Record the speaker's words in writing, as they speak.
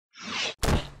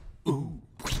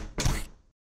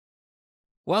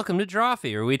Welcome to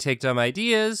Drawfee, where we take dumb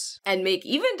ideas and make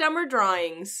even dumber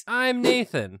drawings. I'm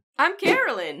Nathan. I'm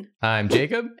Carolyn. I'm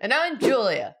Jacob. And I'm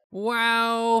Julia.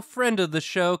 Wow, friend of the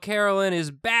show, Carolyn is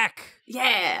back.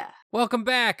 Yeah. Welcome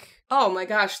back. Oh my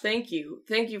gosh, thank you.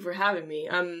 Thank you for having me.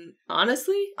 I'm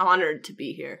honestly honored to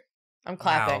be here. I'm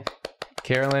clapping. Wow.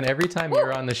 Carolyn, every time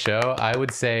you're on the show, I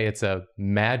would say it's a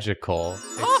magical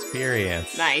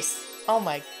experience. Nice. Oh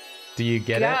my Do you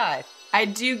get God. I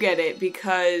do get it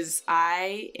because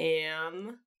I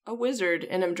am a wizard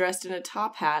and I'm dressed in a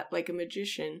top hat like a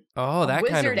magician. Oh, that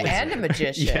wizard kind of wizard. and a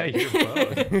magician. Yeah, you're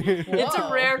both. It's a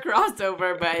Whoa. rare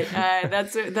crossover, but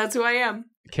that's who I am.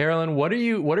 Carolyn, what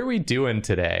are we doing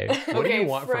today? What do you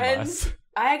want friends, from us?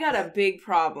 I got a big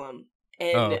problem,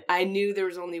 and Oh. I knew there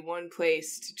was only one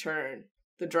place to turn.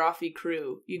 The Drawfee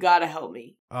crew. You gotta help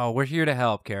me. Oh, we're here to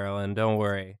help, Carolyn. Don't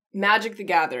worry. Magic the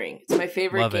Gathering. It's my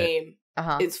favorite Love it. game.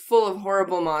 Uh-huh. It's full of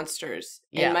horrible monsters.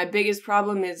 Yeah. And my biggest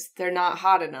problem is they're not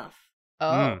hot enough.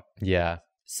 Oh. Yeah.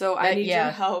 So I need yeah.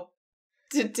 your help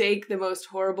to take the most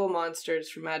horrible monsters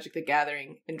from Magic the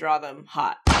Gathering and draw them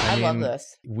hot. I love mean,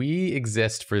 this. We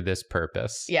exist for this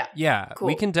purpose. Yeah. Yeah, Cool.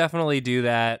 we can definitely do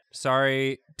that.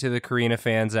 Sorry to the Karina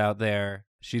fans out there.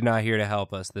 She's not here to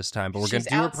help us this time, but we're going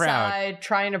She's to do her proud. outside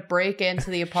trying to break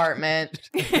into the apartment.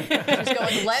 She's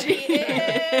going, let me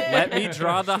in. Let me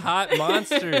draw the hot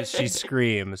monsters, she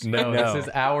screams. But No, no, this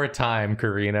is our time,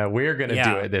 Karina. We're going to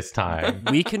Yeah. do it this time.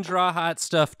 we can draw hot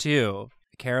stuff too.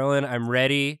 Carolyn, I'm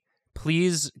ready.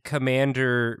 Please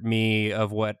commander me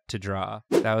of what to draw.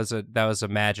 That was a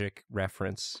magic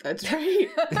reference. That's right.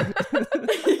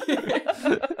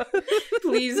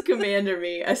 Please commander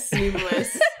me, a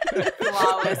seamless,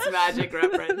 flawless magic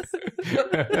reference.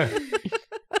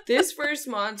 This first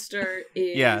monster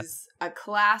is Yeah. a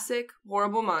classic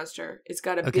horrible monster. It's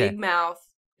got a Okay. big mouth.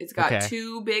 It's got Okay.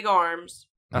 2 big arms.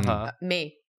 Uh-huh.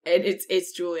 Me. And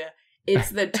it's Julia. It's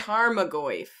the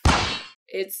Tarmogoyf.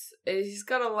 He's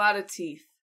got a lot of teeth.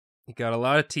 You got a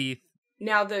lot of teeth.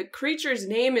 Now the creature's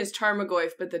name is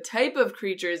Tarmogoyf, but the type of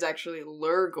creature is actually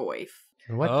Lurgoyf.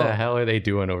 What Oh. the hell are they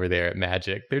doing over there at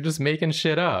Magic? They're just making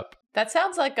shit up. That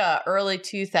sounds like a early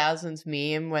 2000s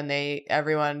meme when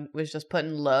everyone was just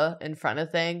putting le in front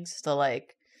of things to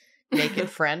like make it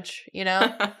French, you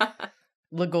know?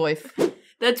 Le Goif.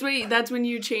 That's when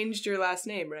you changed your last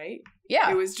name, right? Yeah.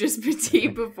 It was just Petit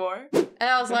before. And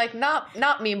I was like, not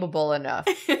memeable enough.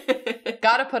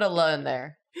 Gotta put a le in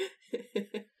there.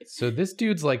 So this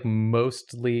dude's like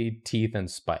mostly teeth and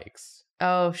spikes.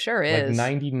 Oh, sure is.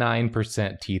 Like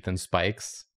 99% teeth and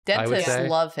spikes. I would Dentists say.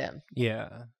 love him. Yeah.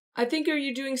 I think are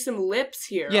you doing some lips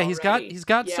here? Yeah, he's already?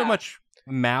 got so Yeah. much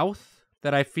mouth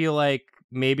that I feel like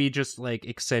maybe just like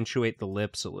accentuate the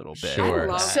lips a little bit. Sure.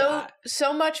 I love So that.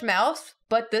 so much mouth,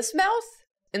 but this mouth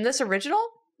in this original,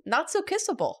 not so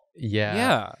kissable. Yeah.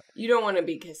 Yeah. You don't want to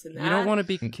be kissing that. You don't want to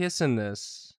be kissing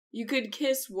this. You could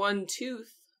kiss one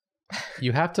tooth.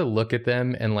 You have to look at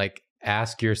them and like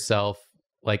ask yourself,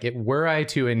 like, were I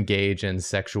to engage in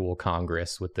sexual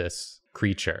congress with this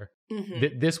creature,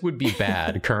 Mhm. this would be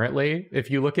bad currently.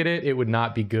 If you look at it, it would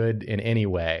not be good in any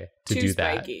way to Too do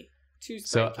that. spiky. Too spiky.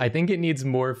 So I think it needs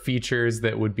more features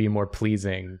that would be more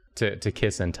pleasing to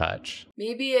kiss and touch.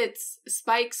 Maybe its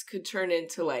spikes could turn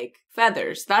into like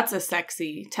feathers. That's a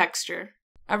sexy texture.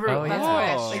 Oh, That's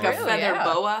yeah. like True, a feather yeah.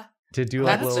 boa. To do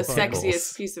like That's little the tickles.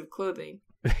 sexiest piece of clothing.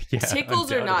 Yeah,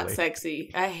 Tickles are not undoubtedly.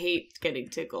 sexy. I hate getting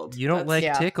tickled. You don't That's- like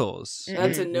Yeah. tickles.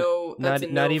 That's a no. That's Not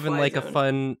a not even no-fly like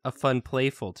zone. a fun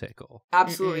playful tickle.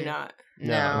 Absolutely Mm-mm. not.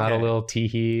 No. Not Okay. a little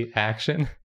tee-hee action.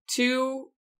 Too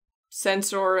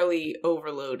sensorially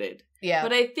overloaded. Yeah.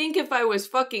 But I think if I was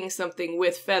fucking something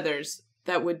with feathers,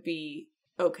 that would be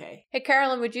okay. Hey,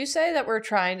 Carolyn, would you say that we're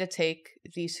trying to take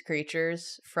these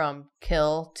creatures from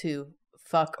kill to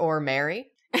fuck or marry?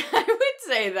 I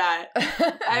would say that.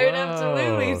 I would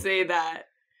absolutely Whoa. say that.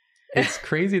 It's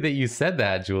crazy that you said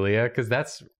that, Julia, because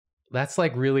that's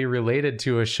like really related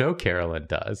to a show Carolyn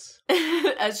does.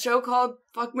 A show called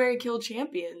Fuck, Marry, Kill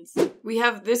Champions. We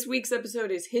have this week's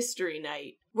episode is History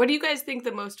Night. What do you guys think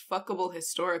the most fuckable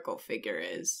historical figure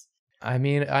is? I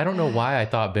mean, I don't know why I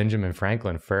thought Benjamin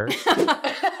Franklin first.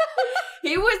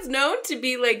 He was known to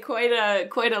be like quite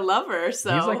a lover,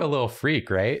 so He's like a little freak,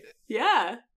 right?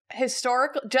 yeah. Just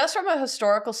from a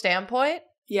historical standpoint,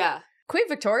 Yeah. Queen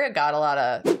Victoria got a lot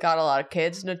of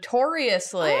kids.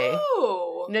 Notoriously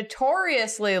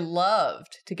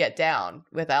loved to get down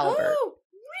with Albert. Oh,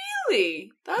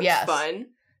 really? That's Yes. fun.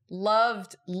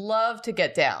 Loved to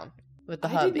get down with the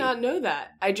I hubby. did not know that.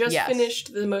 I just Yes.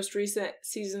 finished the most recent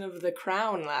season of The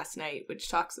Crown last night, which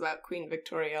talks about Queen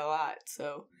Victoria a lot.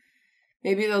 So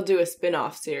Maybe they'll do a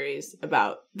spin-off series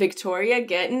about Victoria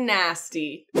getting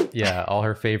nasty. Yeah, all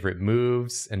her favorite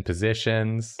moves and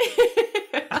positions.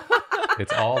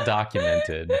 It's all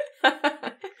documented.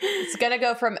 It's gonna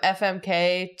go from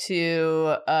FMK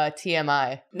to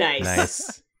TMI.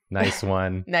 Nice. Nice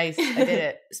one. Nice, I did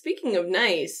it. Speaking of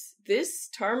nice, this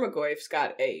Tarmogoyf's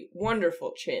got a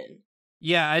wonderful chin.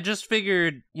 Yeah, I just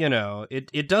figured,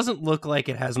 it doesn't look like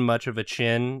it has much of a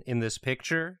chin in this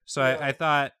picture. So I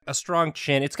thought a strong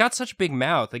chin. It's got such a big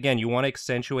mouth. Again, you want to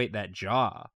accentuate that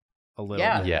jaw a little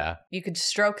bit. Yeah. You could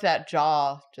stroke that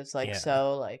jaw just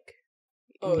lovingly.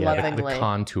 The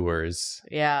contours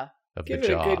of Give the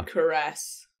jaw. Give it a good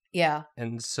caress. Yeah.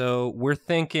 And so we're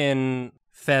thinking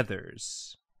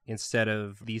feathers. Instead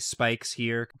of these spikes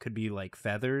here, could be like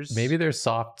feathers. Maybe they're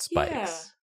soft spikes. Yeah.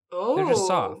 Oh. They're just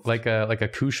soft. Like a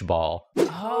koosh ball.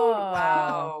 Oh,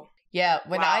 wow. Yeah,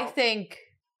 when I think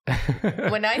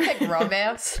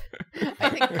romance, I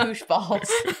think koosh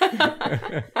balls.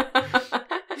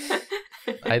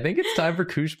 I think it's time for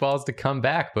koosh balls to come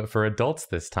back, but for adults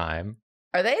this time.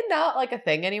 Are they not like a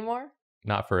thing anymore?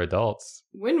 Not for adults.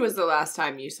 When was the last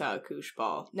time you saw a koosh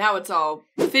ball? Now it's all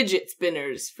fidget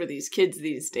spinners for these kids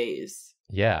these days.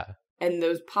 Yeah. And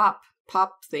those pop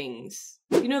things.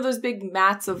 You know those big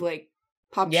mats of like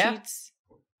pop sheets?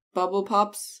 Bubble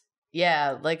pops?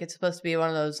 Yeah, like it's supposed to be one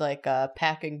of those like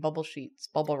packing bubble sheets,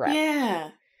 bubble wrap.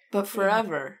 Yeah, but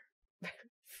forever.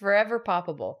 Forever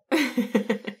poppable.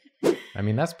 I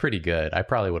mean, that's pretty good. I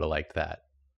probably would have liked that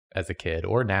as a kid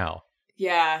or now.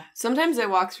 Yeah. Sometimes I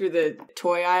walk through the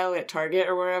toy aisle at Target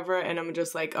or wherever and I'm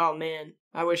just like, oh man,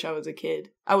 I wish I was a kid.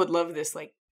 I would love this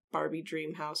like Barbie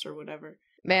dream house or whatever.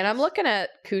 Man, I'm looking at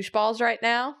koosh balls right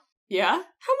now. Yeah? How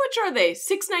much are they?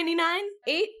 $6.99?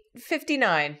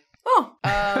 $8.59. Oh.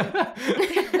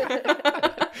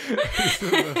 This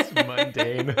is the most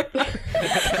mundane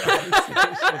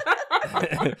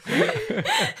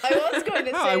I was going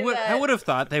to say I would have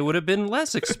thought they would have been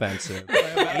less expensive.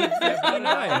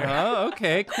 $8.59, huh?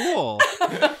 Okay, cool.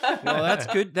 Well, that's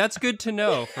good. That's good to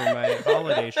know for my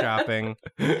holiday shopping.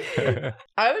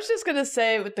 I was just going to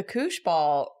say with the koosh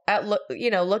ball,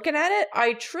 looking at it,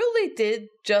 I truly did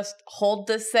just hold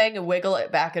this thing and wiggle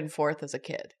it back and forth as a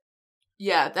kid.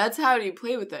 Yeah, that's how you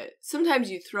play with it. Sometimes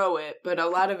you throw it, but a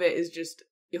lot of it is just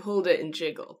you hold it and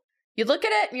jiggle. You look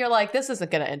at it and you're like, this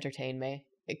isn't going to entertain me.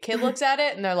 A kid looks at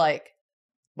it and they're like,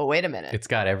 but wait a minute. It's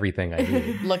got everything I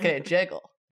need. Look at it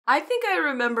jiggle. I think I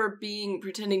remember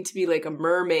pretending to be like a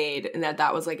mermaid and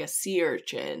that was like a sea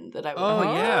urchin that I would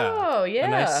Oh, yeah. A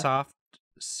nice soft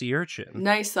sea urchin.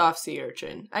 Nice soft sea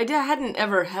urchin. I hadn't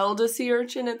ever held a sea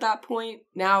urchin at that point.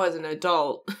 Now as an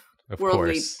adult, Of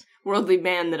course. worldly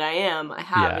man that I am, I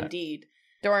have indeed.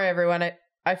 Don't worry, everyone.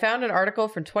 I found an article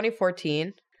from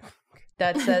 2014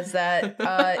 that says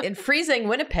that in freezing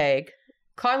Winnipeg,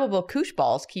 climbable koosh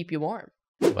balls keep you warm.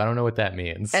 I don't know what that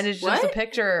means. And it's just a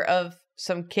picture of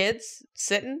some kids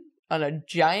sitting on a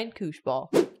giant koosh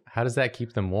ball. How does that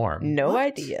keep them warm? No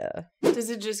idea. Does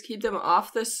it just keep them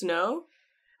off the snow?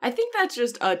 I think that's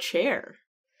just a chair.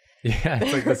 Yeah,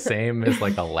 it's like the same as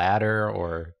like a ladder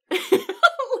or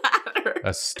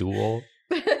a stool.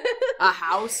 A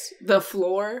house, the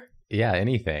floor. Yeah,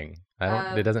 anything.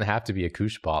 It doesn't have to be a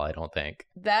koosh ball, I don't think.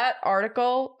 That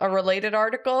article, a related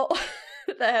article,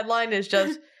 the headline is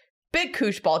just big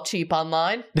koosh ball cheap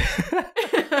online.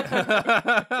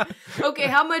 Okay,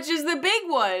 how much is the big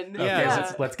one?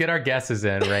 Okay, let's get our guesses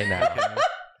in right now.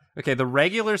 Okay, the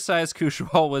regular size koosh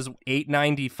ball was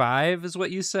 $8.95 is what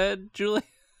you said, Julie?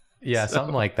 Yeah,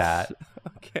 something like that.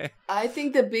 Okay. I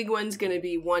think the big one's going to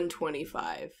be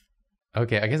 $125.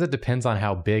 Okay, I guess it depends on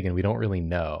how big and we don't really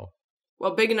know.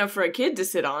 Well, big enough for a kid to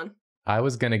sit on. I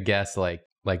was going to guess like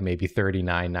maybe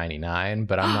 $39.99,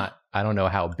 but I don't know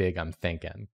how big I'm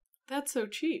thinking. That's so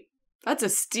cheap. That's a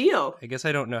steal. I guess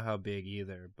I don't know how big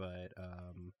either, but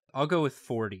I'll go with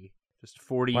 40. Just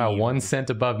 40. Wow, even. 1 cent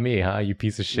above me, huh? You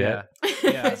piece of shit.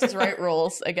 Yeah. This is right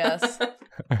rules, I guess.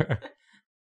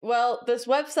 Well, this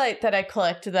website that I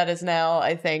clicked that is now,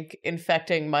 I think,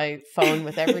 infecting my phone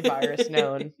with every virus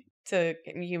known to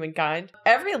humankind.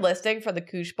 Every listing for the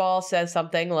koosh ball says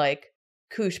something like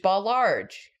koosh ball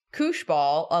large, koosh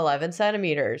ball 11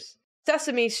 centimeters,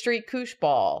 Sesame Street koosh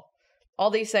ball,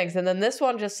 all these things. And then this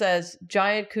one just says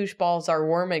giant koosh balls are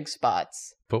warming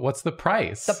spots. But what's the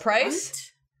price? The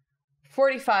price?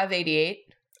 $45.88.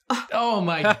 Oh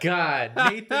my God,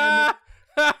 Nathan.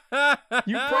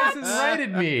 You price is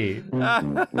righted me.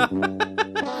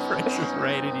 Price is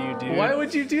righted you, dude. Why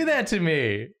would you do that to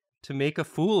me? To make a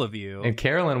fool of you. And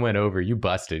Carolyn went over. You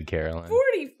busted, Carolyn.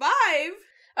 45?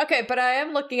 Okay, but I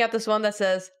am looking at this one that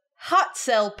says hot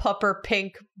cell pupper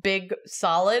pink big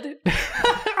solid.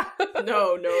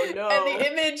 No. And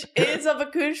the image is of a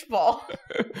koosh ball.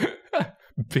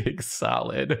 Big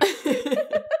solid.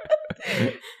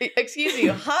 Excuse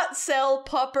you, hot cell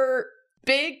pupper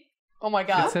big. Oh my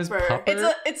god. It says pupper.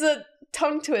 It's a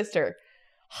tongue twister.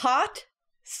 Hot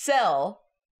cell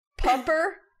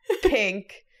pupper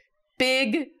pink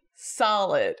big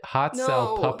solid. Hot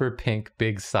cell pupper pink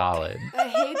big solid. I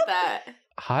hate that.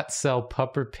 Hot cell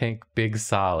pupper pink big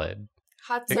solid.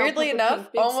 Hot cell Weirdly pupper enough,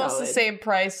 pink, big almost solid. the same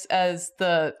price as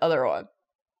the other one.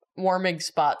 Warming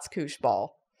Spots koosh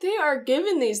ball. They are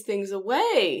giving these things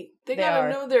away. They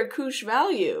gotta know their koosh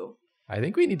value. I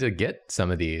think we need to get some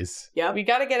of these. Yep. We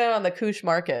gotta get it on the koosh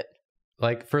market.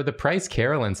 Like, for the price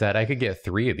Carolyn said, I could get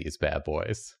 3 of these bad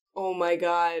boys. Oh my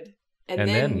god. And And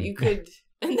then then- you could...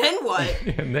 And then what?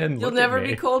 And then You'll never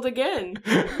be cold again.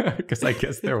 Because I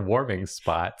guess they're warming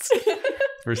spots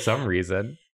for some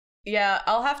reason. Yeah,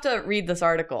 I'll have to read this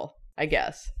article, I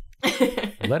guess.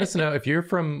 Let us know if you're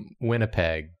from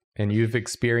Winnipeg and you've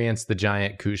experienced the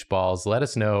giant koosh balls. Let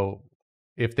us know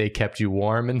if they kept you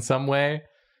warm in some way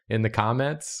in the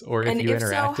comments, or if And you if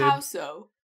interacted. so, how so?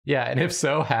 Yeah, and if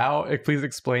so, how? Please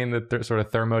explain the sort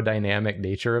of thermodynamic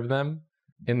nature of them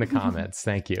in the comments.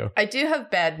 Thank you. I do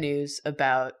have bad news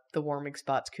about the Warming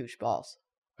Spots koosh balls.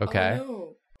 Okay.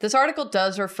 Oh, This article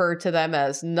does refer to them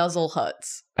as nuzzle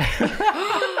huts.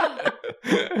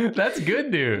 That's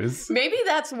good news. Maybe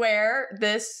that's where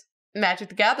this Magic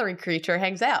the Gathering creature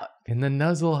hangs out. In the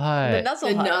Nuzzle Hut. The nuzzle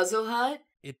the hut. Nuzzle Hut?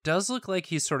 It does look like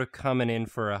he's sort of coming in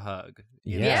for a hug.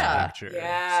 In Yeah. this picture.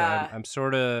 Yeah. So I'm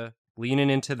sort of leaning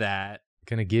into that.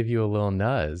 Gonna give you a little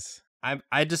nuzz.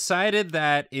 I decided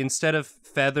that instead of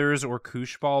feathers or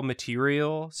koosh ball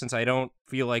material, since I don't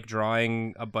feel like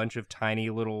drawing a bunch of tiny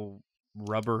little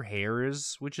rubber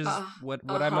hairs, which is what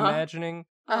I'm imagining,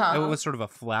 I went with sort of a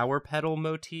flower petal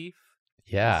motif.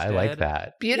 Yeah, I like Instead.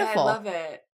 that. Beautiful. Yeah, I love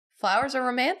it. Flowers are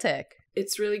romantic.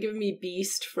 It's really giving me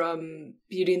Beast from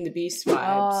Beauty and the Beast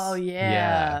vibes. Oh,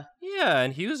 yeah. Yeah,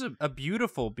 and he was a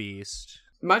beautiful beast.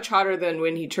 Much hotter than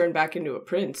when he turned back into a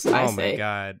prince, I Oh say. my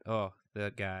god. Oh,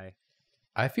 that guy.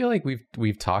 I feel like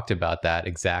we've talked about that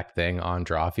exact thing on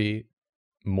Drawfee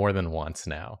more than once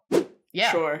now.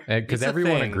 Yeah. Sure. Because It's a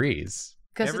everyone thing. agrees.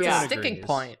 Because it's Everyone a sticking agrees.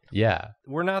 point. Yeah.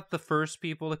 We're not the first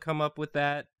people to come up with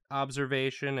that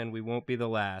observation, and we won't be the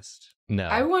last. No.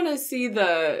 I want to see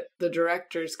the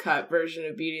director's cut version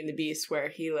of Beauty and the Beast where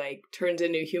he like turns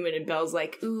into a human and Belle's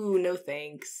like, ooh, no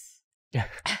thanks. I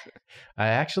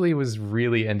actually was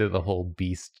really into the whole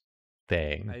beast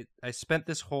thing. I spent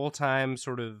this whole time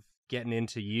sort of getting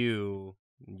into your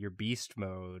beast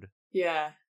mode.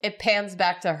 Yeah. It pans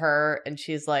back to her, and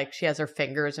she's like, she has her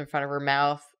fingers in front of her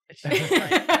mouth. And she's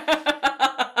like,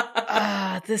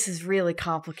 this is really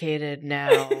complicated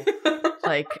now.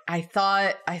 Like, I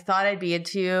thought I'd be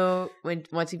into you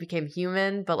once you became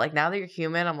human, but like now that you're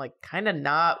human, I'm like kind of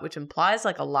not, which implies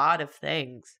like a lot of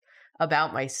things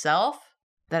about myself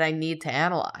that I need to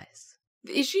analyze.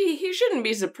 He shouldn't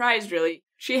be surprised, really.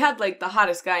 She had like the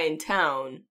hottest guy in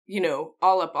town,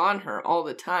 all up on her all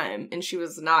the time, and she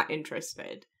was not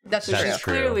interested. That's So That's she's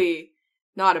true. clearly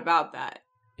not about that.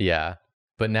 Yeah.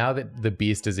 But now that the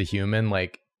beast is a human,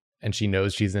 like, and she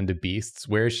knows she's into beasts,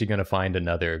 where is she going to find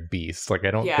another beast? Like,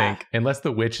 I don't think, unless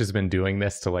the witch has been doing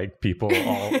this to like people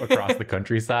all across the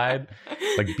countryside,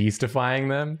 like beastifying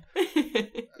them,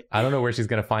 I don't know where she's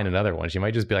going to find another one. She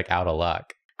might just be like out of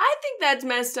luck. I think that's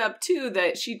messed up too,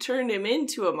 that she turned him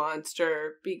into a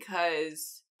monster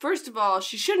because, first of all,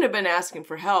 she shouldn't have been asking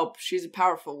for help. She's a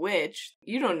powerful witch.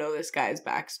 You don't know this guy's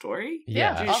backstory.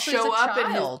 Yeah. Just Also, he's show a up at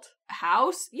his child.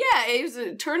 house. Yeah, it was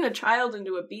turn a child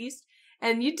into a beast,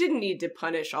 and you didn't need to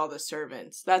punish all the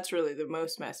servants. That's really the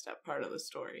most messed up part of the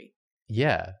story.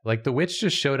 Yeah. Like the witch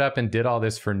just showed up and did all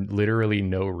this for literally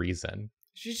no reason.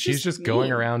 She's just going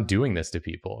mean. around doing this to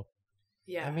people.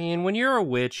 Yeah. I mean, when you're a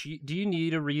witch, do you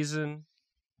need a reason?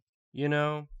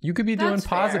 You could be doing That's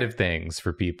positive fair. things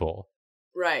for people.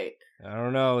 Right. I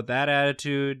don't know. With that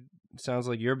attitude, sounds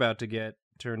like you're about to get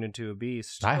turned into a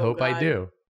beast. I hope I God. do.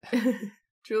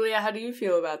 Julia, how do you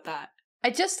feel about that?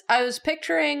 I was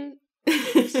picturing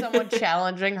someone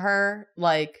challenging her,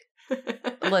 like,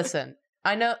 listen,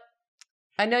 I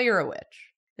know you're a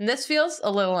witch, and this feels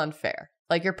a little unfair.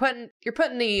 Like you're putting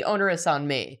the onerous on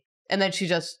me, and then she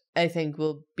just, I think,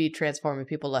 will be transforming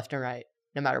people left and right,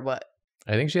 no matter what.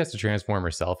 I think she has to transform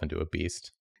herself into a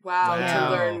beast. Wow, Wow.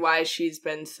 to learn why she's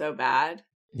been so bad.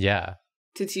 Yeah.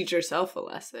 To teach herself a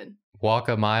lesson. Walk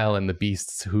a mile in the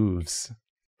beast's hooves.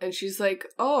 And she's like,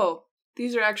 oh,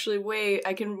 these are actually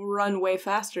I can run way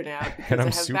faster now because And I'm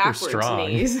I have super backwards strong.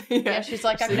 knees. Yeah, she's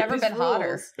like, I've never been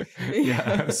hotter.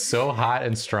 Yeah, I'm so hot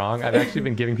and strong. I've actually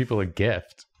been giving people a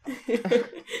gift.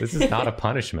 This is not a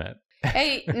punishment.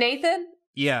 Hey, Nathan,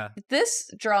 Yeah.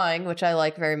 this drawing, which I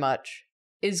like very much,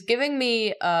 is giving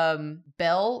me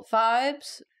Belle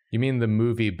vibes. You mean the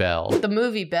movie Belle, The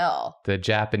movie Belle. the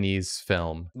Japanese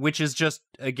film? Which is just,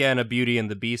 again, a Beauty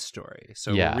and the Beast story.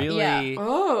 So Yeah. we're really, Yeah.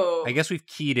 Oh. I guess we've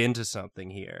keyed into something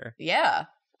here. Yeah,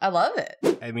 I love it.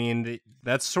 I mean,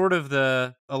 that's sort of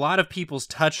a lot of people's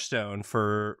touchstone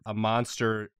for a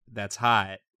monster that's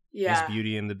hot Yeah. is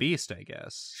Beauty and the Beast, I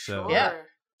guess. So, Sure. Yeah.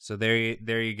 so there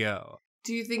you go.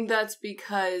 Do you think that's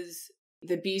because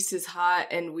the Beast is hot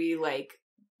and we like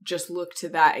just look to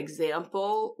that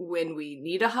example when we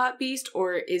need a hot beast,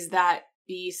 or is that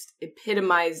beast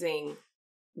epitomizing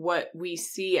what we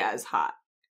see as hot?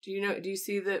 Do you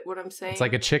see what I'm saying? It's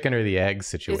like a chicken or the egg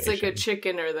situation. It's like a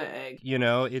chicken or the egg. You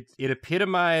know, it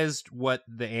epitomized what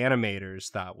the animators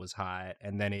thought was hot,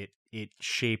 and then it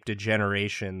shaped a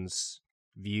generation's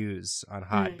views on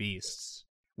hot beasts.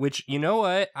 Which, you know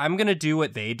what? I'm gonna do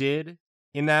what they did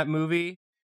in that movie,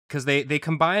 because they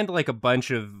combined like a bunch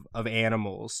of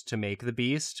animals to make the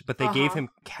beast, but they gave him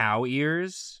cow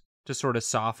ears to sort of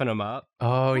soften him up.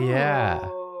 Oh, yeah.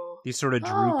 Oh. These sort of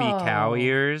droopy cow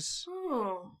ears.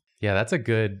 Oh. Yeah, that's a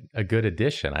good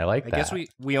addition. I like that. I guess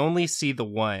we only see the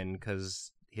one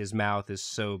because his mouth is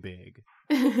so big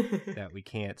that we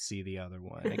can't see the other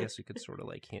one. I guess we could sort of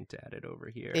like hint at it over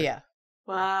here. Yeah.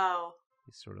 Wow.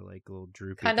 He's sort of like little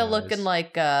droopy Kind of guys. looking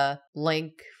like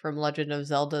Link from Legend of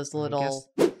Zelda's little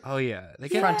Oh yeah, they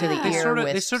front of the they ear sort of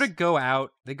wisps. go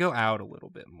out. They go out a little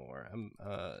bit more.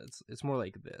 It's more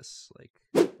like this. Like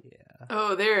yeah,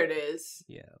 Oh, there it is.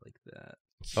 yeah, like that.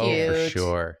 cute. Oh, for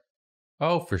sure.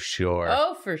 Oh, for sure.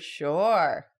 Oh, for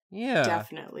sure. Yeah,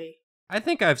 Definitely. I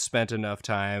think I've spent enough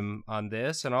time on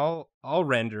this, and I'll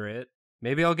render it.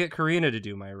 Maybe I'll get Karina to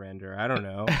do my render. I don't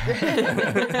know.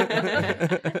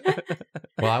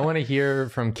 Well, I want to hear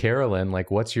from Carolyn.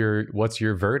 Like, what's your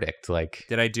verdict? Like,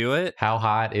 Did I do it? how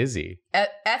hot is he?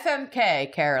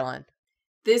 FMK, Carolyn.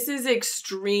 This is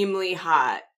extremely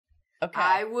hot. Okay.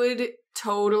 I would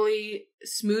totally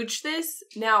smooch this.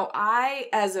 Now, I,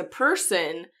 as a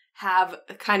person, have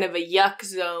kind of a yuck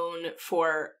zone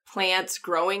for plants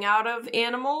growing out of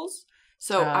animals.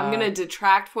 So I'm going to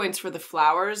detract points for the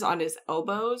flowers on his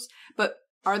elbows. But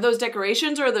are those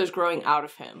decorations or are those growing out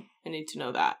of him? I need to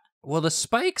know that. Well, the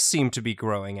spikes seem to be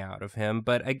growing out of him,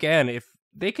 but again, if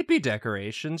they could be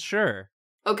decorations, sure.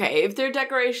 Okay, if they're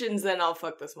decorations, then I'll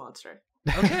fuck this monster.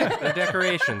 Okay, they're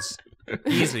decorations.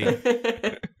 Easy.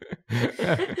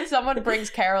 Someone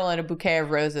brings Carolyn a bouquet of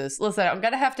roses. Listen, I'm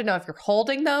going to have to know if you're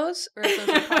holding those or if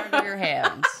those are part of your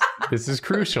hands. This is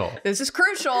crucial. This is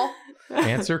crucial.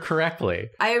 Answer correctly.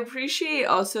 I appreciate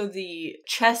also the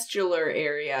chestular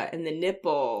area and the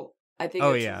nipple. I think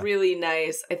it's really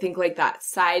nice. I think like that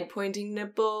side pointing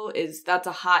nipple that's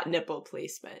a hot nipple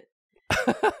placement.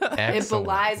 It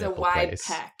belies a wide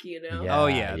peck, you know? Yeah, Oh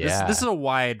yeah, This is a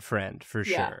wide friend for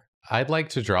sure. I'd like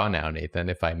to draw now, Nathan,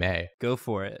 if I may. Go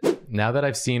for it. Now that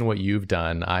I've seen what you've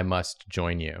done, I must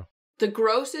join you. The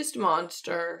grossest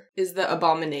monster is the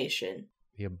abomination.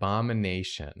 The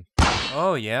abomination.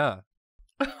 Oh yeah.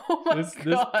 Oh my This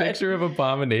God. picture of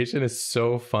abomination is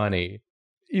so funny.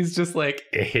 He's just like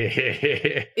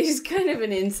He's kind of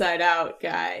an inside out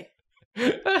guy.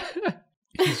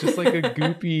 he's just like a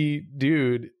goopy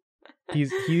dude.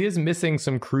 He is missing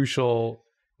some crucial,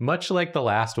 much like the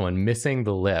last one, missing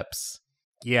the lips.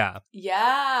 Yeah.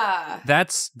 Yeah.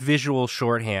 That's visual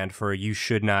shorthand for you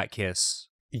should not kiss.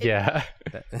 Yeah.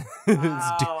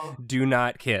 Wow. do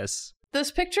not kiss. This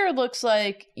picture looks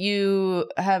like you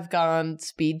have gone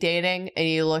speed dating and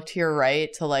you look to your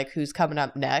right to like who's coming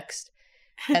up next.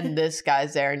 And this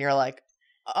guy's there and you're like,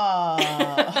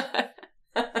 oh.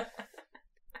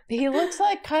 He looks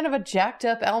like kind of a jacked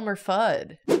up Elmer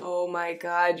Fudd. Oh my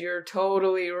God, you're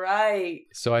totally right.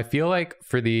 So I feel like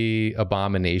for the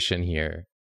abomination here,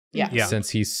 Yeah. since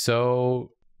he's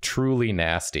so truly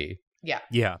nasty,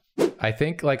 Yeah. I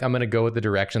think like I'm going to go with the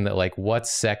direction that like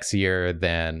what's sexier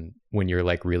than when you're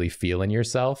like really feeling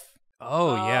yourself?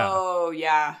 Oh yeah. Oh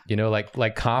yeah. You know,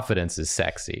 like confidence is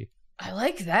sexy. I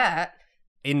like that.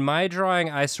 In my drawing,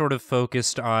 I sort of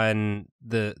focused on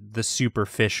the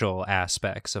superficial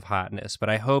aspects of hotness, but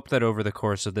I hope that over the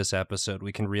course of this episode,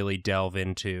 we can really delve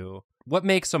into what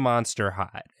makes a monster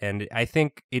hot. And I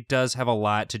think it does have a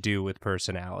lot to do with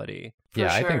personality. For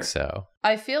I sure. think so.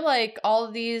 I feel like all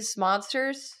of these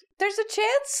monsters, there's a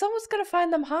chance someone's going to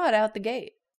find them hot out the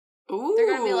gate. Ooh. They're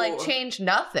going to be like, change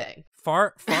nothing.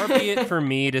 Far be it for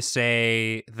me to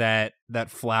say that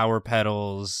flower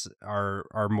petals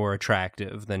are more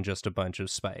attractive than just a bunch of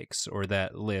spikes, or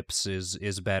that lips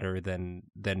is better than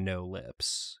no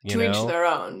lips. To each their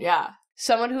own, yeah.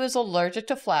 Someone who is allergic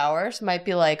to flowers might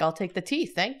be like, "I'll take the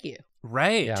teeth, thank you."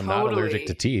 Right. Yeah, I'm not allergic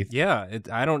to teeth. Yeah,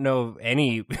 I don't know of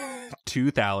any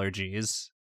tooth allergies.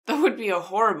 That would be a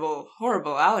horrible,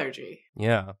 horrible allergy.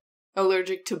 Yeah.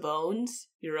 Allergic to bones?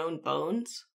 Your own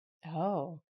bones?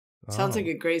 Oh. Sounds like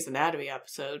a Grey's Anatomy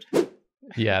episode.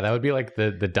 Yeah, that would be like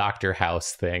the Dr.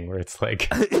 House thing where it's like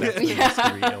that's the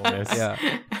mystery illness.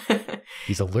 Yeah.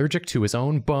 He's allergic to his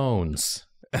own bones.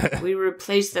 We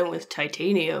replaced them with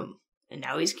titanium, and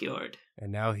now he's cured.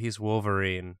 And now he's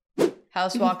Wolverine.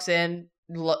 House walks in,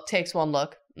 takes one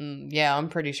look. Yeah, I'm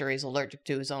pretty sure he's allergic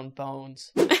to his own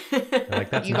bones. Like,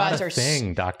 that's You not guys a are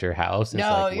thing, Dr. House. It's No,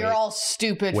 like, you're all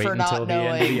stupid wait for until not the end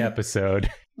of knowing. the episode.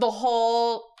 The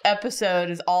whole episode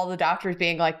is all the doctors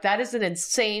being like, that is an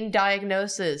insane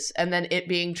diagnosis. And then it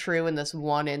being true in this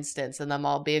one instance. And them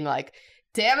all being like,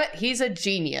 damn it, he's a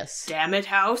genius. Damn it,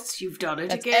 House, you've done it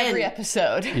That's again. every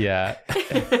episode. Yeah.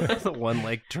 The one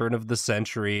like turn of the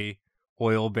century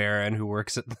oil baron who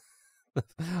works at the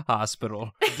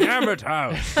hospital. Damn it,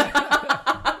 House.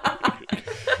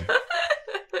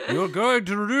 You're going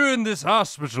to ruin this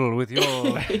hospital with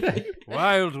your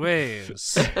wild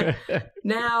ways.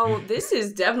 Now, this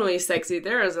is definitely sexy.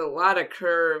 There is a lot of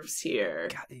curves here.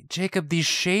 God, Jacob, these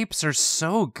shapes are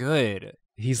so good.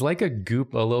 He's like a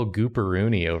little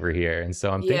gooperoony over here. And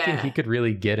so I'm thinking he could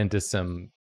really get into some,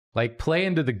 like, play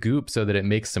into the goop so that it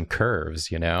makes some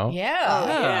curves, you know? Yeah. Oh,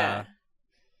 yeah.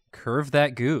 Curve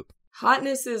that goop.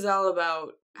 Hotness is all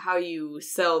about how you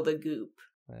sell the goop.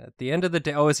 At the end of the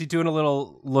day, is he doing a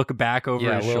little look back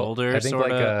over his shoulder? I think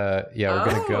sorta? we're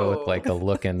gonna go with like a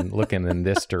looking in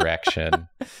this direction.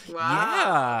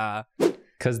 Wow. Yeah.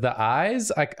 Because the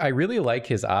eyes, I really like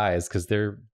his eyes because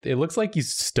it looks like he's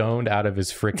stoned out of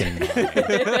his freaking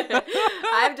mind.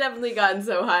 I've definitely gotten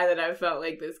so high that I've felt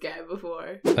like this guy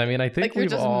before. I mean, I think Like you're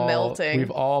just melting. we've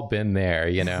all been there,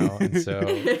 you know. And so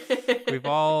We've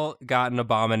all gotten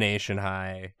abomination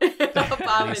high.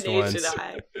 Abomination once.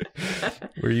 high.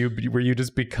 where you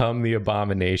just become the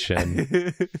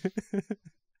abomination,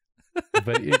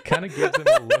 but it kind of gives him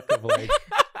a look of like.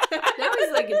 That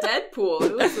was like a Deadpool.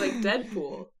 It was like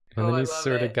Deadpool. And then I he's love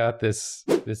sort of it. got this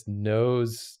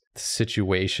nose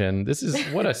situation. This is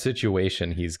what a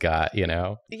situation he's got, you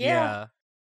know? Yeah.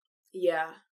 Yeah.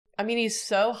 I mean, he's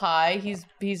so high,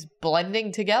 he's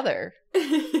blending together.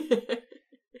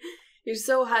 You're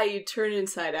so high you turn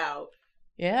inside out.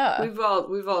 Yeah. We've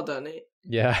all done it.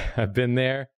 Yeah, I've been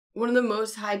there. One of the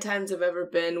most high times I've ever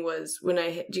been was when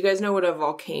do you guys know what a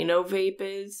volcano vape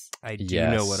is? I do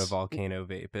Yes. know what a volcano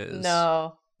vape is.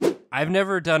 No. I've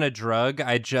never done a drug.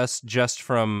 I just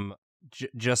from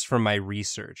my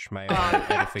research, my own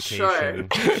edification.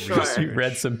 Sure. You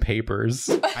read some papers.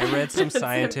 I read some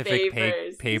scientific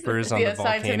papers on the volcano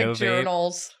scientific vape.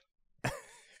 journals.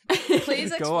 Please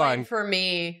Go explain on. for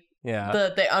me Yeah.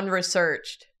 the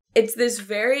unresearched. It's this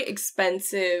very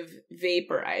expensive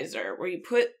vaporizer where you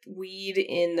put weed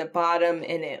in the bottom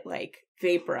and it like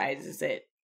vaporizes it,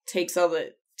 takes all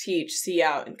the THC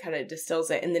out and kind of distills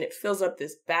it, and then it fills up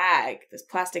this bag, this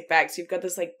plastic bag. So you've got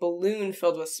this like balloon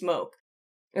filled with smoke,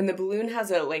 and the balloon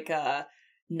has a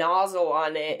nozzle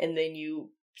on it, and then you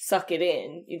suck it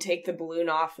in. You take the balloon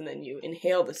off, and then you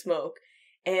inhale the smoke.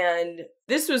 And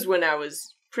this was when I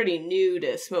was pretty new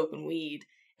to smoking weed.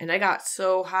 And I got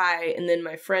so high, and then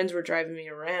my friends were driving me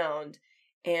around,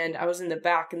 and I was in the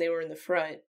back, and they were in the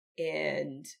front,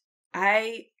 and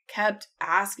I kept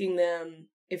asking them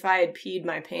if I had peed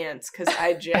my pants, because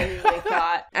I genuinely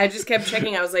thought, I just kept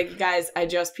checking. I was like, guys, I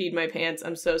just peed my pants.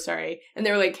 I'm so sorry. And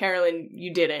they were like, Carolyn,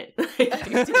 you didn't. You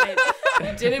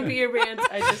didn't pee your pants.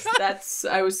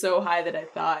 I was so high that I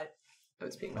thought I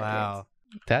was peeing my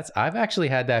pants. I've actually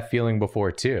had that feeling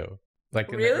before too. Like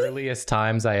in the earliest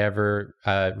times I ever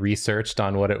researched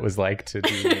on what it was like to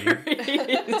do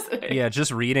weed. Yeah,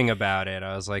 just reading about it,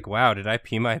 I was like, wow, did I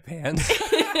pee my pants?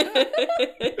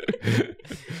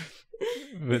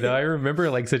 But I remember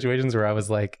like situations where I was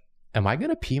like, am I going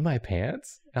to pee my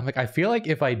pants? I'm like, I feel like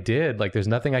if I did, like there's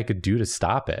nothing I could do to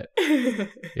stop it.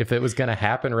 If it was going to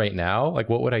happen right now, like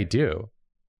what would I do?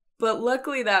 But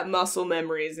luckily that muscle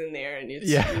memory is in there, and you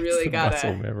really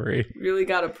muscle memory. Really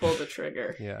gotta pull the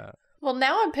trigger. Yeah. Well,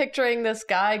 now I'm picturing this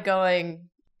guy going,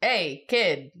 hey,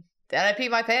 kid, did I pee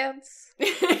my pants?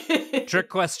 Trick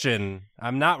question.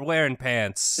 I'm not wearing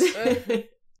pants.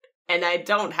 And I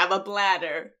don't have a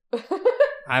bladder.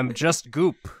 I'm just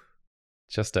goop.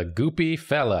 Just a goopy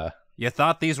fella. You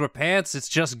thought these were pants? It's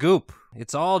just goop.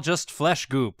 It's all just flesh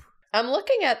goop. I'm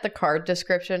looking at the card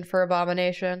description for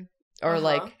Abomination. Or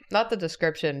like, not the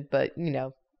description, but, you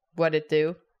know, what it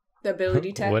do. The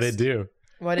ability text. What it do.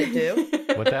 What it do.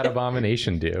 What that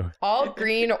Abomination do. All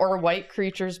green or white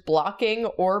creatures blocking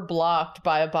or blocked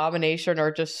by Abomination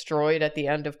are destroyed at the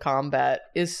end of combat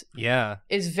is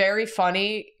very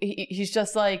funny. He's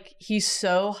just like, he's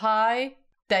so high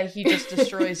that he just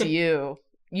destroys you.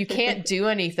 You can't do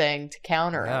anything to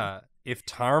counter him. If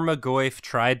Tarmogoyf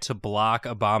tried to block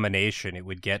Abomination, it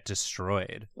would get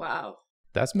destroyed. Wow.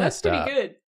 That's messed up. That's pretty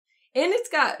good. And it's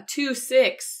got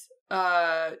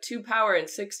 2/6, 2 power and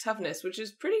 6 toughness, which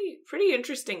is pretty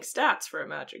interesting stats for a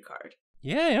Magic card.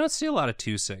 Yeah, you don't see a lot of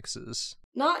 2/6s.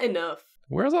 Not enough.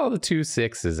 Where's all the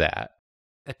 2/6s at?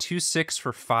 A 2/6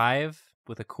 for 5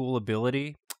 with a cool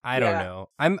ability? I don't know.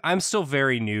 I'm still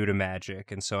very new to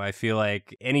Magic, and so I feel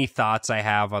like any thoughts I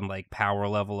have on like power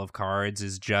level of cards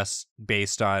is just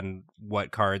based on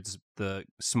what cards the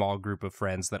small group of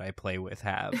friends that I play with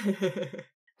have.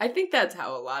 I think that's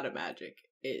how a lot of Magic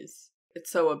is. It's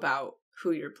so about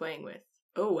who you're playing with.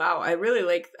 Oh wow, I really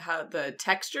like how the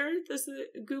texture this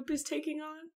goop is taking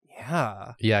on.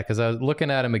 Yeah. Yeah, because I was looking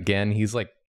at him again. He's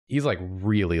like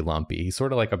really lumpy. He's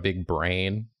sort of like a big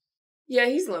brain. Yeah,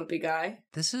 he's a lumpy guy.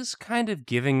 This is kind of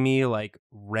giving me like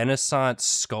Renaissance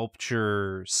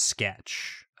sculpture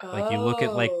sketch. Like you look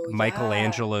at like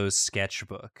Michelangelo's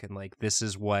sketchbook and like this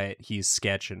is what he's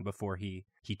sketching before he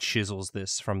chisels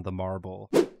this from the marble.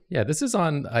 Yeah, this is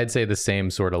on, I'd say, the same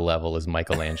sort of level as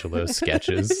Michelangelo's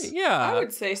sketches. Yeah. I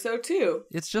would say so too.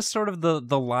 It's just sort of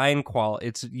the line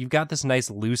quality. You've got this nice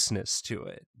looseness to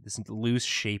it. This loose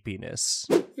shapiness.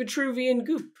 Vitruvian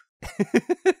goop.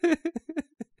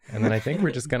 And then I think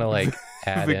we're just going to like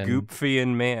add in...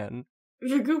 Vigoopian man.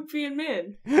 Vigoopian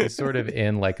man. He's sort of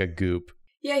in like a goop.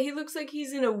 Yeah, he looks like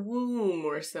he's in a womb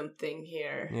or something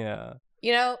here. Yeah.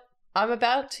 You know, I'm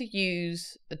about to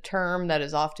use a term that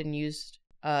is often used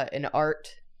in the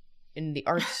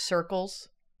art circles.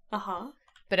 Uh-huh.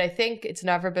 But I think it's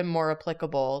never been more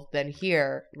applicable than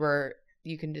here, where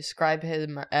you can describe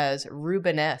him as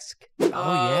Rubenesque. Oh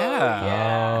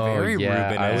yeah. Oh, very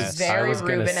yeah. Rubenesque. I was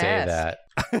going to say that.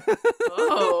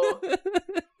 Oh.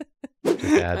 Just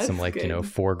add That's some like, good.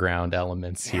 foreground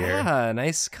elements here. Yeah,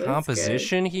 nice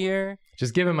composition here.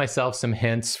 Just giving myself some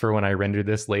hints for when I render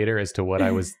this later as to what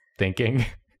I was thinking.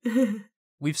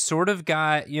 We've sort of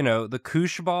got, the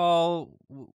koosh ball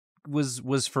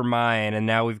was for mine, and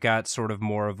now we've got sort of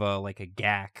more of a like a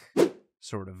gack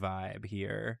sort of vibe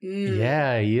here.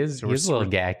 Yeah, he is. So He's a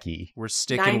little gacky. We're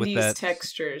sticking with that 90s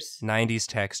textures. 90s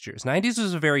textures. 90s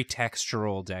was a very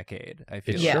textural decade, I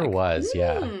feel It like. sure was,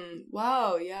 yeah.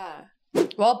 Wow, yeah.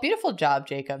 Well, beautiful job,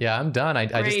 Jacob. Yeah, I'm done. I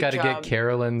just Great got to get job.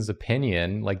 Carolyn's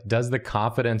opinion. Like, does the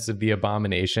confidence of the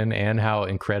Abomination and how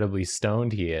incredibly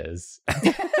stoned he is,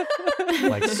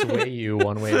 like, sway you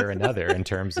one way or another in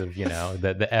terms of,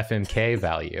 the FMK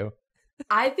value?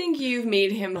 I think you've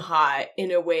made him hot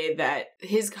in a way that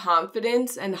his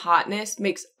confidence and hotness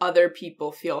makes other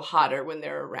people feel hotter when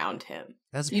they're around him.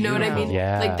 That's You know what I mean?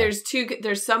 Yeah. Like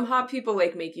there's some hot people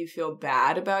like make you feel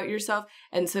bad about yourself,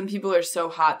 and some people are so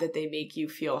hot that they make you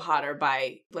feel hotter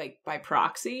by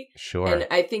proxy. Sure. And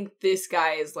I think this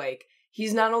guy is like,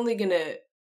 he's not only gonna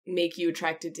make you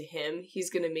attracted to him,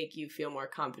 he's gonna make you feel more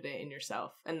confident in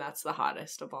yourself, and that's the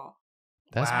hottest of all.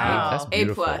 That's Wow. That's A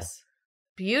beautiful. plus.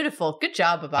 Beautiful. Good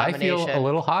job, I Abomination. feel a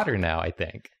little hotter now, I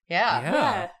think.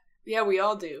 Yeah. Yeah, we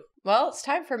all do. Well, it's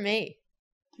time for me.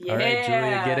 Yeah. All right,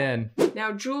 Julia, get in.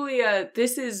 Now, Julia,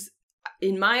 this is,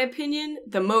 in my opinion,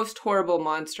 the most horrible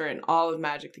monster in all of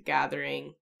Magic the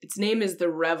Gathering. Its name is the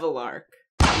Revelark.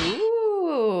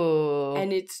 Ooh.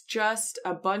 And it's just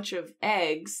a bunch of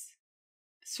eggs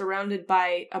surrounded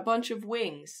by a bunch of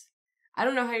wings. I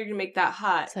don't know how you're going to make that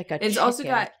hot. It's like a It's also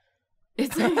chicken. got...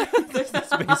 It's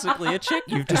It's basically a chick.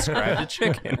 You've described a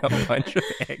chicken, a bunch of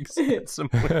eggs and some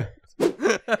wings.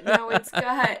 No,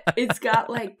 it's got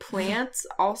like plants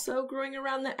also growing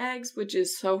around the eggs, which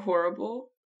is so horrible.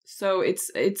 So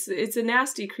it's a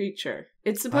nasty creature.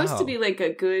 It's supposed to Wow. be like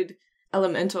a good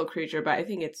elemental creature, but I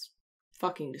think it's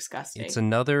fucking disgusting. It's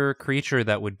another creature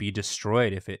that would be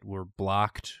destroyed if it were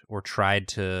blocked or tried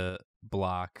to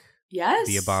block yes.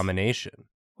 the Abomination.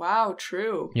 Wow,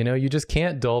 true. You just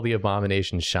can't dull the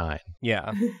Abomination shine.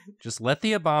 Yeah. Just let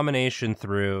the Abomination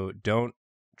through. Don't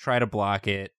try to block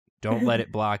it. Don't let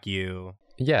it block you.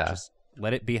 Yeah. Just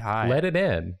let it be high. Let it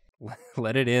in.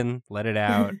 Let it in. Let it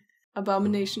out.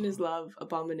 Abomination is love.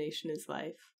 Abomination is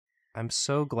life. I'm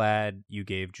so glad you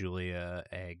gave Julia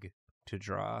egg to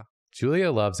draw.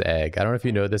 Julia loves egg. I don't know if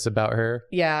you know this about her.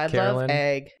 Yeah, I Carolyn. love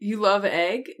egg. You love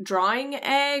egg? Drawing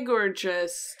egg or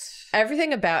just...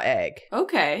 Everything about egg.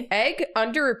 Okay. Egg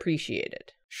underappreciated.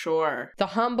 Sure. The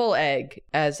humble egg,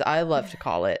 as I love to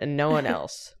call it, and no one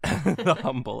else. The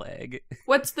humble egg.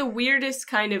 What's the weirdest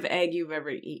kind of egg you've ever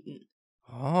eaten?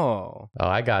 Oh. Oh,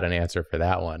 I got an answer for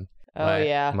that one. Oh,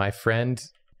 yeah. My friend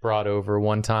brought over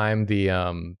one time the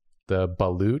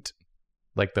balut,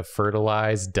 like the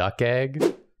fertilized duck egg,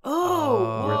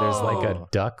 Oh, where there's like whoa. a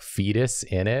duck fetus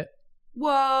in it,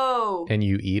 Whoa. and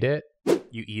you eat it.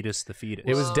 You eat us the fetus.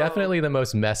 It was Whoa. definitely the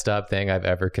most messed up thing I've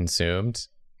ever consumed.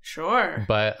 Sure.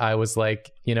 But I was like,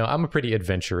 I'm a pretty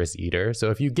adventurous eater, so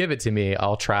if you give it to me,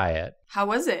 I'll try it. How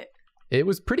was it? It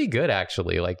was pretty good,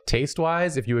 actually. Like,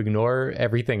 taste-wise, if you ignore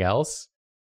everything else.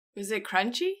 Was it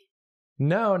crunchy?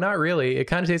 No, not really. It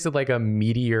kind of tasted like a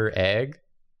meatier egg.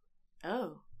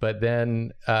 Oh. But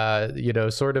then,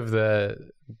 sort of the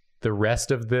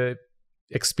rest of the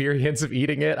experience of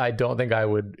eating it, I don't think I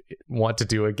would want to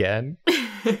do again.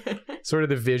 Sort of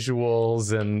the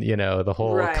visuals and, the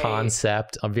whole Right.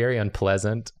 concept are very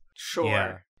unpleasant. Sure.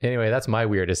 Yeah. Anyway, that's my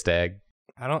weirdest egg.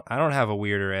 I don't have a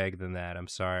weirder egg than that. I'm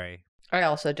sorry. I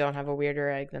also don't have a weirder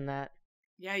egg than that.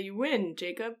 Yeah, you win,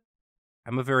 Jacob.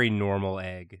 I'm a very normal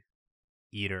egg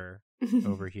eater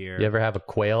over here. You ever have a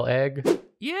quail egg?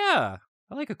 Yeah.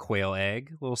 I like a quail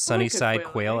egg. A little sunny side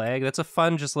quail quail egg. That's a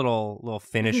fun, just little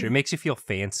finisher. It makes you feel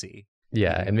fancy.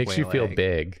 Yeah, Eating it makes you quail feel egg.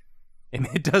 big.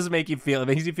 It does make you feel. It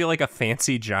makes you feel like a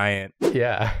fancy giant.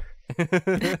 Yeah.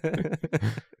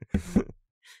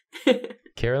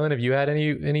 Carolyn, have you had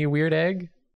any weird egg?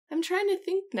 I'm trying to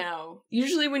think now.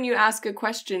 Usually when you ask a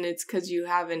question, it's because you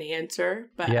have an answer,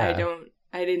 but Yeah.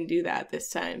 I didn't do that this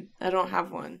time. I don't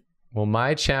have one. Well,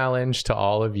 my challenge to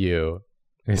all of you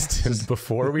is to,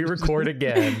 before we record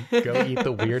again, go eat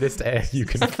the weirdest egg you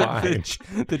can find.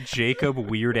 The Jacob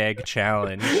Weird Egg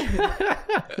Challenge.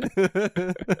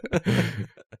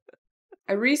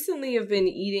 I recently have been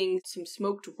eating some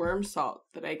smoked worm salt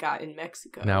that I got in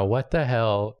Mexico. Now, what the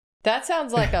hell? That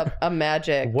sounds like a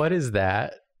magic What is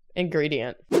that?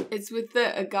 ingredient. It's with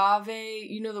the agave,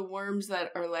 the worms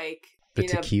that are like The in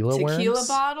tequila a tequila worms?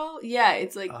 bottle. Yeah,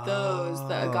 it's like those,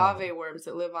 the Oh. agave worms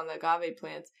that live on the agave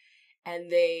plants. And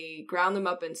they ground them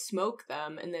up and smoke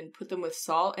them and then put them with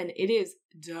salt, and it is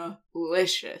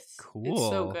delicious. Cool. It's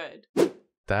so good.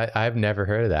 That I've never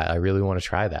heard of that. I really want to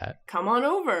try that. Come on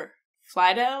over.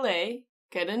 Fly to LA,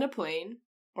 get in a plane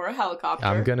or a helicopter.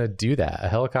 I'm gonna do that. A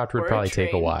helicopter Or would a probably take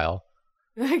a train. while.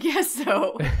 I guess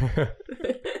so.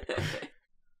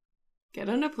 Get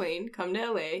on a plane, come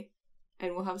to LA,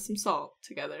 and we'll have some salt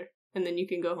together. And then you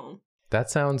can go home. That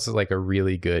sounds like a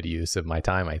really good use of my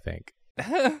time, I think.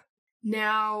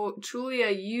 Now, Julia,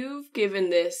 you've given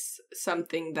this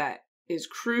something that is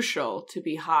crucial to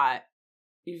be hot.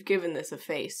 You've given this a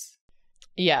face.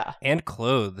 Yeah. And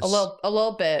clothes. A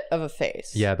little bit of a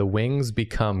face. Yeah, the wings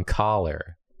become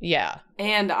collar. Yeah.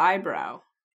 And eyebrow.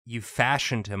 You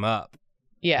fashioned him up.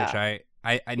 Yeah. Which I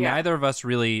neither of us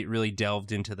really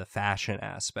delved into the fashion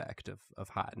aspect of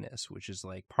hotness, which is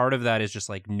like part of that is just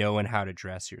like knowing how to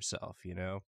dress yourself,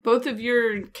 Both of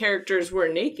your characters were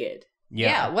naked.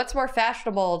 Yeah. What's more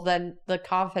fashionable than the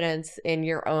confidence in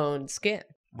your own skin?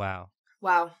 Wow.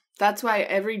 Wow. That's why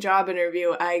every job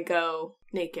interview I go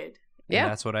naked. Yeah.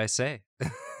 And that's what I say.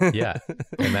 Yeah.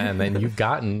 And then you've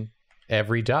gotten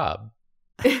every job.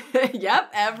 Yep,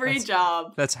 every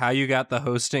job. That's how you got the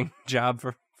hosting job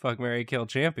for Fuck, Marry, Kill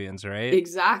Champions, right?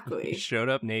 Exactly. You showed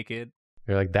up naked.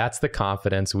 You're like, that's the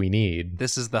confidence we need.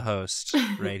 This is the host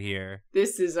right here.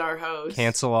 This is our host.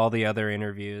 Cancel all the other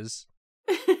interviews.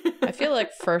 I feel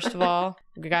like, first of all,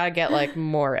 we gotta get like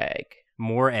more egg.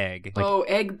 More egg. Oh,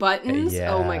 egg buttons?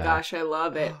 Yeah. Oh my gosh, I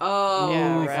love it. Oh,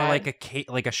 Yeah, Ooh, right. for like a cape,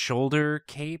 like a shoulder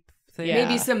cape thing. Yeah.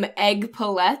 maybe some egg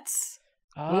palettes.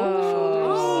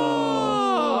 Oh.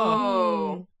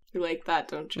 You like that,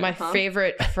 don't you? My huh?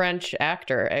 favorite French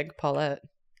actor, Egg Paulette.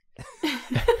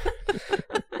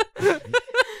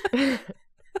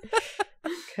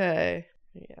 Okay.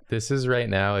 This is right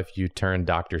now if you turn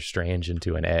Doctor Strange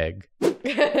into an egg.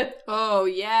 Oh,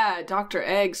 yeah. Dr.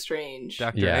 Egg Strange.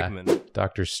 Dr. Yeah. Eggman.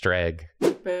 Dr. Streg.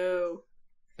 Boo.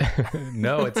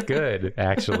 No, it's good,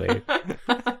 actually.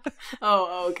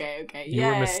 Oh, okay. You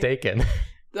were Yay. mistaken.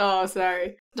 Oh,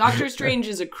 sorry. Doctor Strange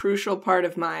is a crucial part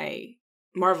of my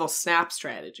Marvel Snap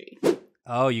strategy.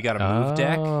 Oh, you got a move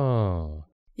deck? Oh.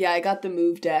 Yeah, I got the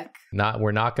move deck.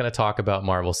 We're not going to talk about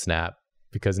Marvel Snap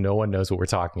because no one knows what we're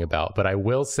talking about. But I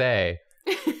will say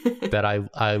that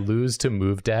I lose to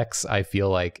move decks, I feel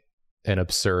like, an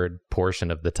absurd portion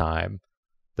of the time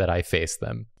that I face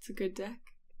them. It's a good deck.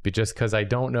 but just because I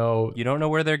don't know. You don't know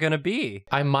where they're going to be.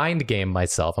 I mind game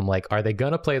myself. I'm like, are they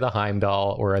going to play the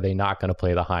Heimdall or are they not going to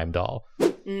play the Heimdall?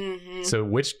 Mm-hmm. So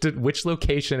which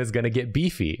location is going to get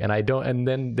beefy? And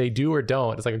then they do or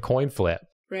don't. It's like a coin flip.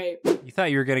 Right. You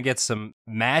thought you were going to get some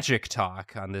magic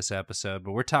talk on this episode,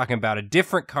 but we're talking about a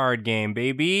different card game,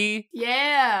 baby.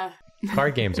 Yeah.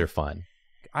 Card games are fun.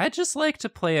 I just like to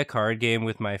play a card game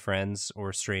with my friends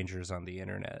or strangers on the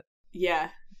internet. Yeah.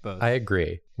 Both. I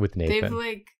agree with Nathan.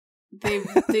 They've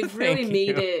really Thank made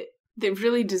you. it. They've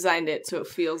really designed it so it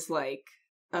feels like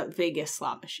a Vegas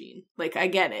slot machine. Like, I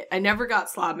get it. I never got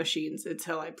slot machines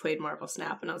until I played Marvel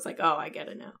Snap, and I was like, oh, I get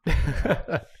it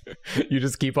now. You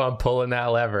just keep on pulling that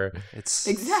lever. It's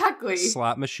Exactly.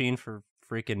 slot machine for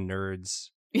freaking nerds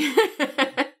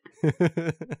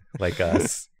Like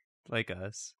us. like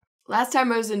us. Last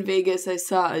time I was in Vegas, I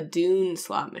saw a Dune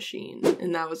slot machine,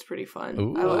 and that was pretty fun.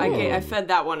 Ooh. I fed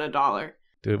that one $1.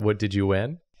 What did you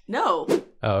win? No.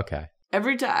 Oh, okay.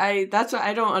 Every time, that's why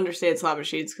I don't understand slot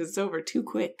machines, because it's over too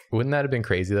quick. Wouldn't that have been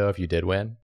crazy though if you did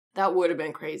win? That would have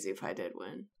been crazy if I did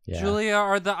win. Yeah. Julia,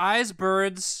 are the eyes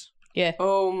birds? Yeah.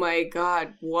 Oh my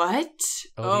god, what?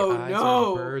 the Oh, eyes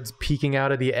no. are birds peeking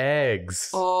out of the eggs.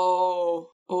 Oh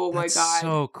my That's god.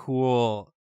 so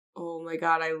cool. Oh my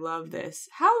god, I love this.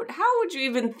 How would you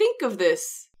even think of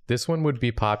this? This one would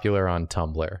be popular on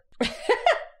Tumblr.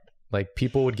 Like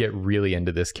people would get really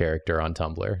into this character on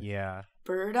Tumblr. Yeah.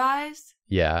 Bird eyes?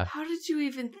 Yeah. How did you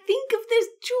even think of this,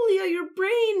 Julia? Your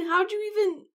brain. How'd you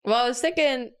even? Well, I was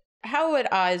thinking, how would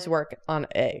eyes work on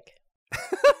egg?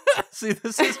 See,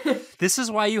 this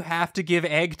is why you have to give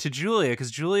egg to Julia,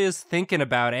 because Julia's thinking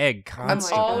about egg Oh my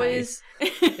constantly. God. Always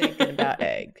thinking about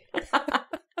egg.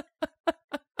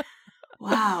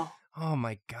 Wow. Oh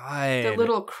my god. The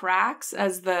little cracks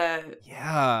as the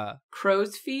Yeah.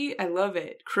 crow's feet. I love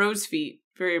it. Crow's feet.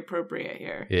 Very appropriate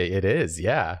here. It is,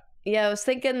 yeah. Yeah, I was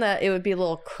thinking that it would be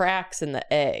little cracks in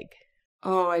the egg.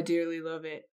 Oh, I dearly love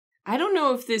it. I don't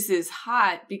know if this is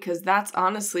hot because that's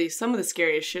honestly some of the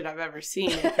scariest shit I've ever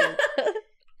seen. I think.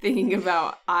 Thinking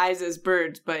about eyes as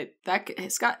birds, but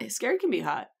scary can be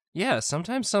hot. Yeah,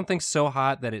 sometimes something's so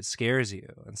hot that it scares you,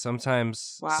 and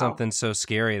sometimes Wow. something's so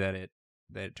scary that it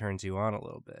turns you on a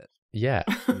little bit. Yeah.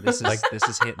 And this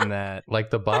is hitting that Like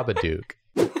the Babadook.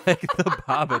 like the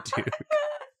Babadook,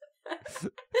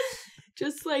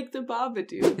 Just like the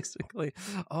Babadook. basically.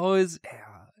 Oh, it's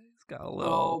got a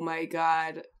little. Oh my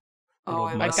god. Oh,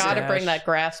 I Little I love gotta it. bring that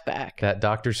grass back. That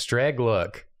Dr. Streg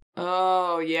look.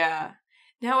 Oh yeah.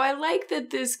 Now I like that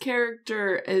this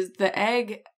character is the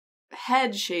egg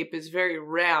head shape is very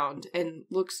round and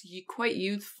looks quite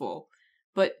youthful,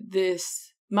 but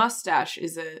this mustache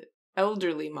is a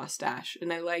elderly mustache,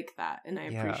 and I like that, and I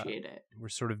Yeah. appreciate it. We're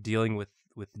sort of dealing with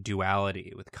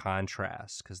duality, with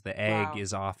contrast, because the egg Wow.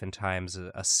 is oftentimes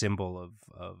a symbol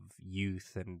of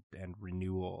youth and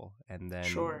renewal, and then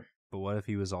Sure. But what if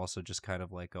he was also just kind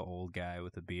of like an old guy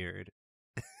with a beard?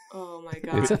 Oh my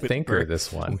god. It's a With thinker, bird-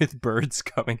 this one. with birds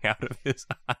coming out of his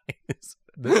eyes.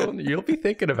 This one, you'll be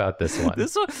thinking about this one.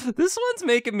 This one's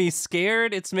making me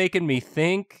scared. It's making me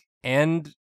think,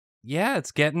 and yeah,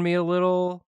 it's getting me a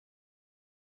little,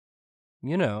 A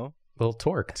little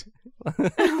torqued. A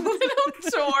little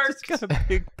It's torqued. got a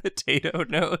big potato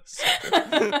nose.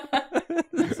 I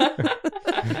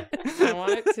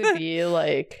want it to be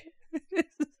like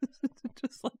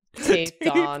Just like taped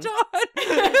on. A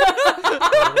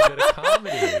little bit of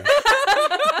comedy.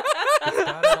 It's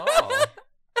got it all.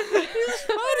 He's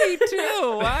funny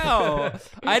too. Wow.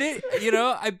 I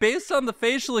didn't, based on the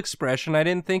facial expression, I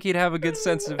didn't think he'd have a good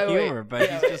sense of Oh, wait. humor, but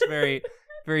he's just very,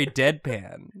 very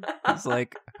deadpan. He's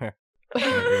like,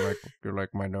 you're like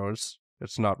my nose.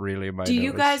 It's not really my Do nose.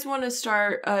 you guys want to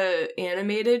start a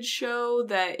animated show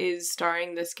that is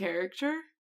starring this character?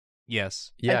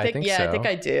 Yes. Yeah, I think so. I think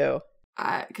I do.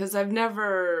 Because I've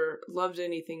never loved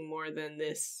anything more than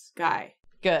this guy.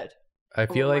 Good. I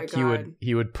feel Oh my like God.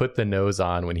 he would put the nose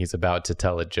on when he's about to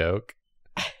tell a joke.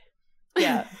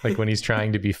 Yeah. Like when he's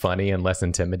trying to be funny and less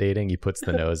intimidating, he puts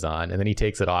the nose on, and then he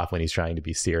takes it off when he's trying to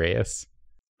be serious.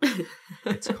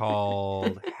 It's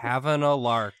called Having a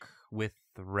Lark with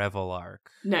the Revelark.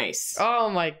 Nice. Oh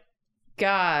my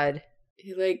god.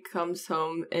 He comes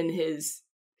home and his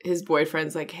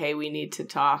boyfriend's like, "Hey, we need to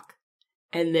talk,"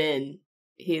 and then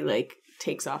he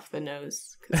takes off the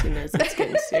nose because he knows it's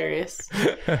getting serious.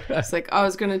 It's like, I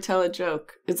was gonna tell a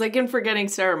joke. It's like in Forgetting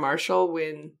Sarah Marshall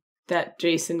when that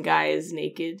Jason guy is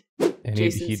naked. And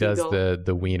Jason he does Segel.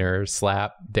 the wiener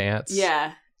slap dance.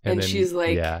 Yeah, and then- she's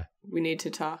like, yeah, "We need to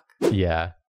talk."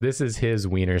 yeah. This is his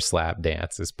wiener slap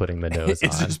dance. Is putting the nose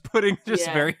It's on. just putting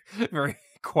Yeah. very, very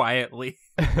quietly.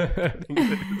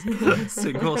 A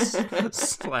single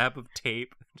slab of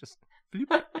tape. Just.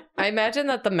 I imagine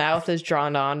that the mouth is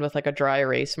drawn on with like a dry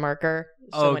erase marker.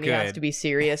 So when he has to be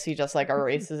serious, he just like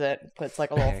erases it and puts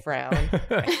like a little frown.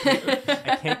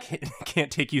 I can't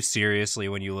take you seriously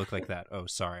when you look like that. Oh,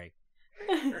 sorry.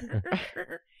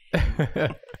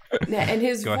 And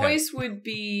his voice would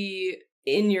be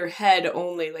in your head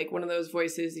only, like one of those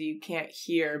voices that you can't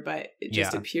hear, but it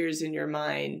just appears in your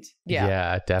mind.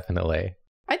 Yeah, definitely.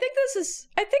 I think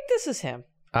this is him.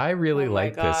 I really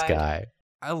like this guy.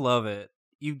 I love it.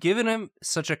 You've given him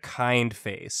such a kind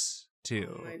face,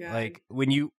 too. Oh my God. Like, when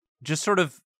you just sort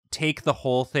of take the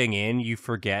whole thing in, you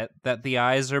forget that the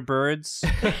eyes are birds.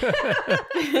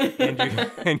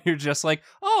 and you're just like,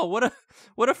 oh,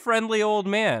 what a friendly old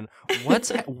man.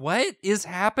 What is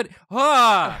happening?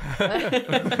 Ah!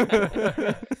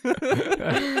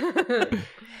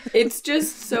 It's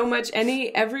just so much.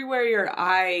 Everywhere your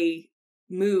eye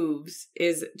moves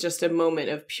is just a moment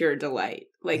of pure delight.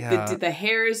 Like the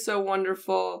hair is so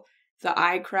wonderful, the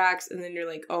eye cracks, and then you're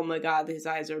like, oh my God, his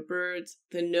eyes are birds.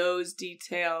 The nose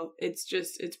detail, it's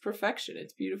perfection.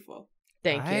 It's beautiful.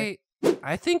 Thank you.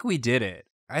 I think we did it.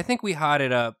 I think we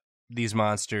hotted up these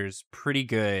monsters pretty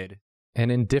good.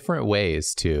 And in different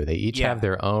ways, too. They each have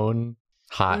their own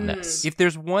hotness. If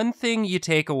there's one thing you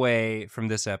take away from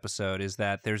this episode is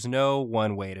that there's no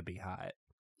one way to be hot.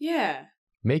 Yeah.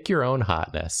 Make your own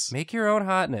hotness. Make your own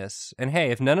hotness. And hey,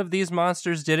 if none of these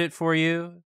monsters did it for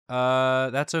you,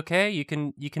 that's okay. You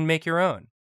can make your own.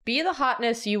 Be the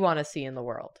hotness you want to see in the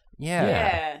world.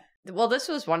 Yeah. Well, this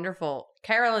was wonderful.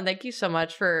 Carolyn, thank you so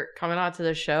much for coming on to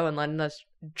the show and letting us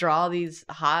draw these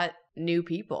hot new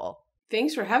people.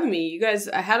 Thanks for having me. You guys,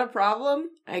 I had a problem.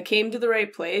 I came to the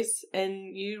right place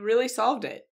and you really solved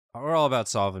it. We're all about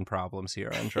solving problems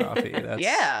here on Drawfee.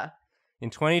 Yeah. In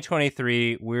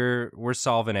 2023, we're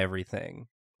solving everything.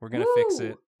 We're going to fix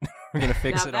it. We're going to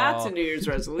fix it all. That's a New Year's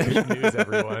resolution. Good news,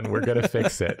 everyone. We're going to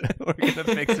fix it. We're going to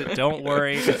fix it. Don't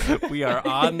worry. We are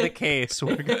on the case.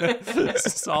 We're going to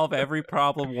solve every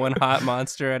problem one hot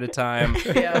monster at a time.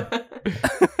 Yeah.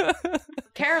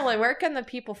 Carolyn, where can the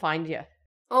people find you?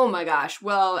 Oh my gosh.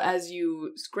 Well, as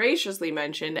you graciously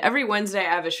mentioned, every Wednesday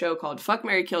I have a show called Fuck,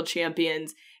 Marry, Kill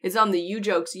Champions. It's on the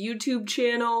U-Jokes YouTube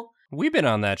channel. We've been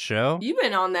on that show. You've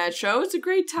been on that show. It's a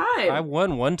great time. I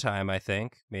won one time, I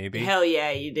think, maybe. Hell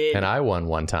yeah, you did. And I won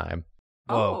one time.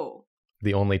 Whoa. Oh.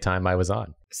 The only time I was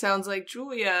on. Sounds like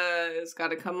Julia has got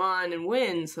to come on and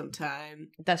win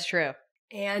sometime. That's true.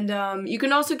 And you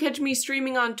can also catch me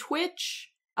streaming on Twitch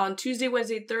on Tuesday,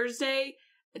 Wednesday, Thursday,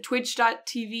 at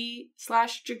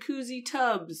twitch.tv/jacuzzi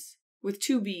tubs with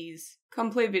 2 B's.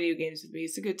 Come play video games with me.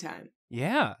 It's a good time.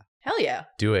 Yeah. Hell yeah.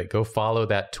 Do it. Go follow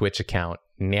that Twitch account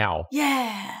now.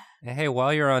 Yeah. Hey,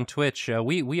 while you're on Twitch,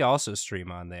 we also stream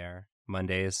on there.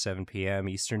 Mondays, 7 p.m.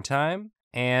 Eastern Time.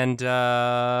 And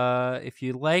if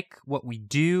you like what we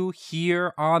do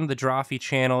here on the Drawfee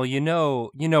channel, you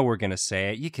know we're going to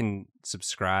say it. You can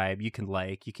subscribe, you can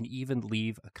like, you can even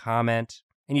leave a comment.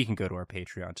 And you can go to our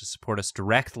Patreon to support us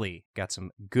directly. Got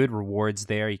some good rewards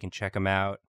there. You can check them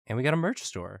out. And we got a merch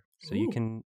store. So you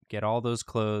can get all those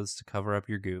clothes to cover up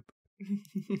your goop.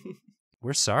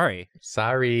 We're sorry.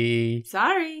 Sorry.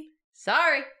 Sorry.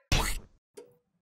 Sorry.